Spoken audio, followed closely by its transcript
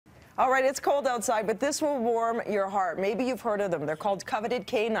All right, it's cold outside, but this will warm your heart. Maybe you've heard of them. They're called Coveted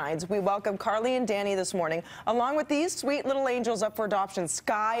Canines. We welcome Carly and Danny this morning, along with these sweet little angels up for adoption,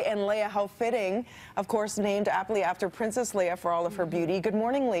 Sky and Leia. How fitting, of course, named aptly after Princess Leia for all of her beauty. Good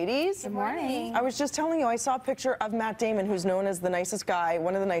morning, ladies. Good morning. I was just telling you, I saw a picture of Matt Damon, who's known as the nicest guy,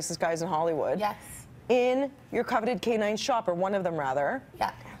 one of the nicest guys in Hollywood. Yes. In your Coveted Canine shop, or one of them rather.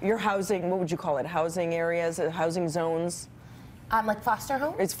 Yeah. Your housing, what would you call it? Housing areas, housing zones? Like foster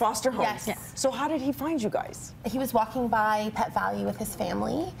homes? It's foster homes. Yes. So how did he find you guys? He was walking by Pet Value with his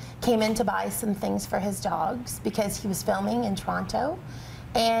family, came in to buy some things for his dogs because he was filming in Toronto,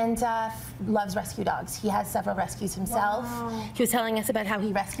 and loves rescue dogs. He has several rescues himself. Wow. He was telling us about how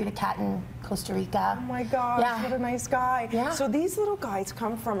he rescued a cat in Costa Rica. Oh my gosh, Yeah. what a nice guy. Yeah. So these little guys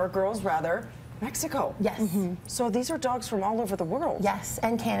come from, or girls rather, Mexico. Yes. So these are dogs from all over the world. Yes,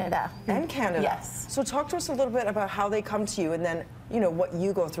 and Canada. And Canada. Yes. So talk to us a little bit about how they come to you, and then, you know, what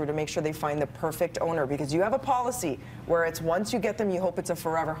you go through to make sure they find the perfect owner, because you have a policy where it's once you get them, you hope it's a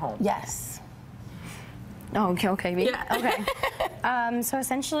forever home. Yes. Oh, okay, me? Yeah. Okay. So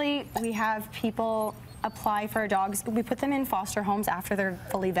essentially, we have people apply for dogs. We put them in foster homes after they're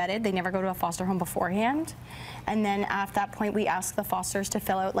fully vetted. They never go to a foster home beforehand. And then at that point, we ask the fosters to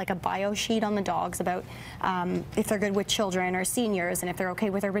fill out like a bio sheet on the dogs about if they're good with children or seniors, and if they're okay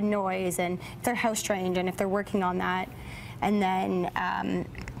with urban noise, and if they're house trained, and if they're working on that. And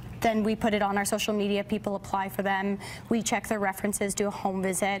then we put it on our social media, people apply for them, we check their references, do a home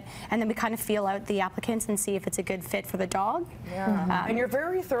visit, and then we kind of feel out the applicants and see if it's a good fit for the dog. Yeah. And you're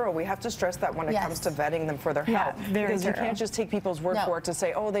very thorough. We have to stress that when it Yes. comes to vetting them for their Yeah, health. very because you thorough. can't just take people's word No. for it to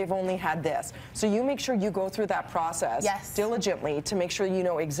say, oh, they've only had this. So you make sure you go through that process Yes. diligently to make sure you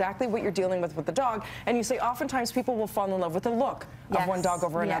know exactly what you're dealing with the dog. And you say oftentimes people will fall in love with the look of Yes. one dog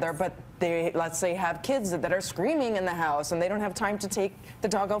over another, Yes. but they, let's say, have kids that are screaming in the house and they don't have time to take the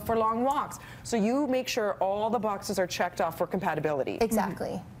dog out for long walks. So you make sure all the boxes are checked off for compatibility.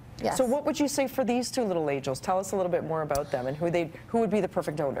 Exactly. Yes. So what would you say for these two little angels? Tell us a little bit more about them and who would be the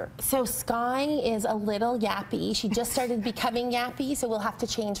perfect owner. So Sky is a little yappy. She just started becoming yappy, so we'll have to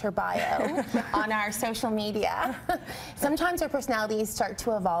change her bio on our social media. Sometimes our personalities start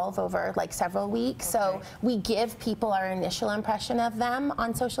to evolve over like several weeks, so we give people our initial impression of them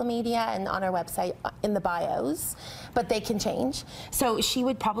on social media and on our website in the bios, but they can change. So she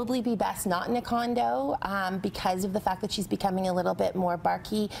would probably be best not in a condo because of the fact that she's becoming a little bit more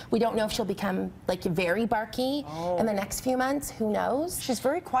barky. We don't know if she'll become like very barky in the next few months. Who knows? She's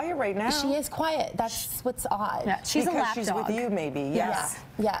very quiet right now. She is quiet. That's what's odd. Yeah, she's a lap she's dog. with you, maybe. Yes.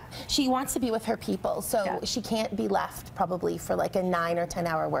 Yeah. She wants to be with her people, so she can't be left probably for like a 9 or 10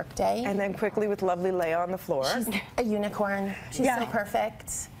 hour workday. And then quickly with lovely Leia on the floor. She's a unicorn. She's so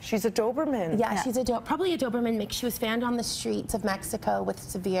perfect. She's a Doberman. Yeah, she's probably a Doberman mix. She was found on the streets of Mexico with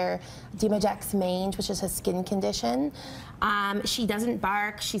severe Demodex mange, which is a skin condition. She doesn't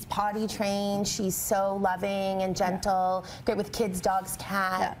bark. She's potty trained. She's so loving and gentle. Great with kids, dogs,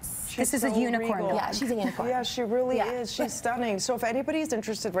 cats. This is a unicorn dog. Yeah, she's a unicorn. Yeah, she really is. She's stunning. So if anybody's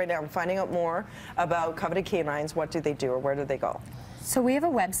interested right now in finding out more about Coveted Canines, what do they do or where do they go? So we have a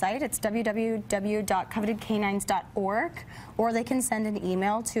website. It's www.covetedcanines.org, or they can send an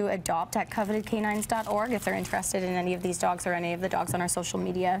email to adopt@covetedcanines.org if they're interested in any of these dogs or any of the dogs on our social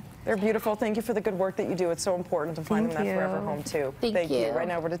media. They're beautiful. Thank you for the good work that you do. It's so important to find them that Thank forever you. home, too. Thank you. Right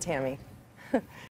now over to Tammy.